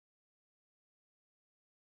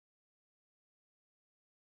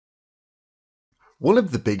One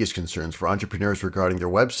of the biggest concerns for entrepreneurs regarding their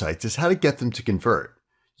websites is how to get them to convert.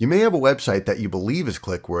 You may have a website that you believe is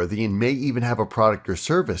click-worthy and may even have a product or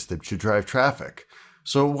service that should drive traffic.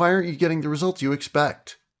 So why aren't you getting the results you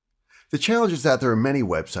expect? The challenge is that there are many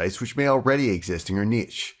websites which may already exist in your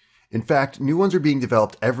niche. In fact, new ones are being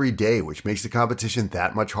developed every day, which makes the competition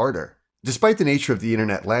that much harder. Despite the nature of the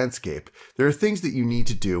internet landscape, there are things that you need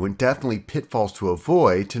to do and definitely pitfalls to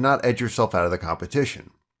avoid to not edge yourself out of the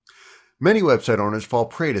competition. Many website owners fall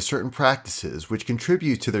prey to certain practices which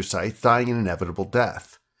contribute to their site dying an inevitable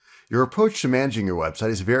death. Your approach to managing your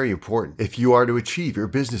website is very important if you are to achieve your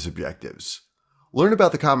business objectives. Learn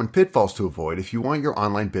about the common pitfalls to avoid if you want your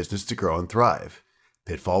online business to grow and thrive.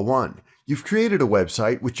 Pitfall 1. You've created a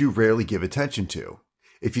website which you rarely give attention to.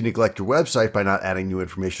 If you neglect your website by not adding new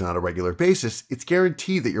information on a regular basis, it's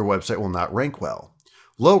guaranteed that your website will not rank well.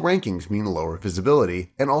 Low rankings mean lower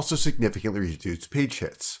visibility and also significantly reduced page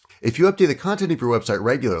hits. If you update the content of your website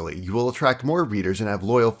regularly, you will attract more readers and have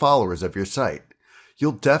loyal followers of your site.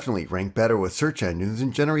 You'll definitely rank better with search engines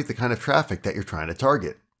and generate the kind of traffic that you're trying to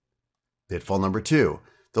target. Pitfall number 2.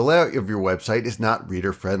 The layout of your website is not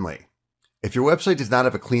reader-friendly. If your website does not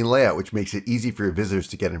have a clean layout which makes it easy for your visitors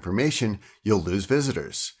to get information, you'll lose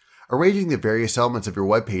visitors. Arranging the various elements of your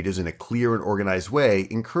web pages in a clear and organized way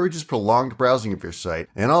encourages prolonged browsing of your site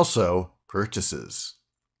and also purchases.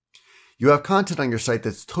 You have content on your site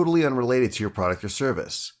that's totally unrelated to your product or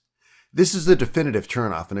service. This is the definitive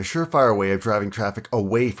turnoff and a surefire way of driving traffic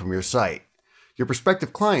away from your site. Your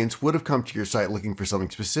prospective clients would have come to your site looking for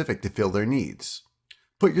something specific to fill their needs.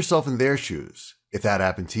 Put yourself in their shoes. If that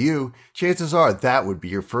happened to you, chances are that would be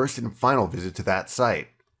your first and final visit to that site.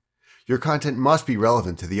 Your content must be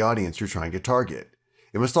relevant to the audience you're trying to target.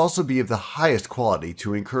 It must also be of the highest quality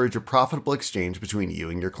to encourage a profitable exchange between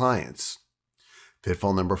you and your clients.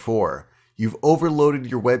 Pitfall number 4. You've overloaded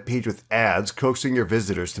your web page with ads coaxing your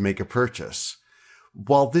visitors to make a purchase.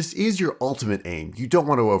 While this is your ultimate aim, you don't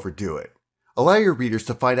want to overdo it. Allow your readers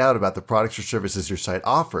to find out about the products or services your site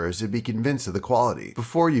offers and be convinced of the quality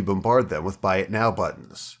before you bombard them with Buy It Now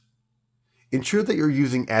buttons. Ensure that you're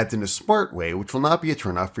using ads in a smart way which will not be a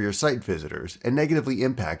turnoff for your site visitors and negatively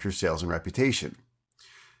impact your sales and reputation.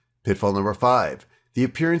 Pitfall number 5. The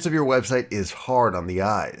appearance of your website is hard on the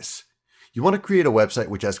eyes. You want to create a website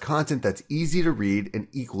which has content that's easy to read and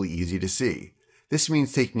equally easy to see. This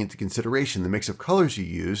means taking into consideration the mix of colors you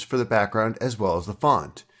use for the background as well as the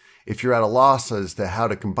font. If you're at a loss as to how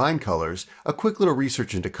to combine colors, a quick little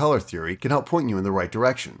research into color theory can help point you in the right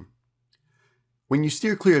direction. When you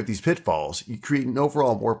steer clear of these pitfalls, you create an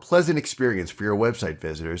overall more pleasant experience for your website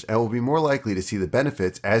visitors and will be more likely to see the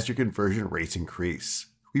benefits as your conversion rates increase.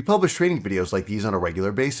 We publish training videos like these on a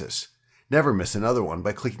regular basis. Never miss another one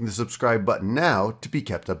by clicking the subscribe button now to be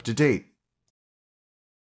kept up to date.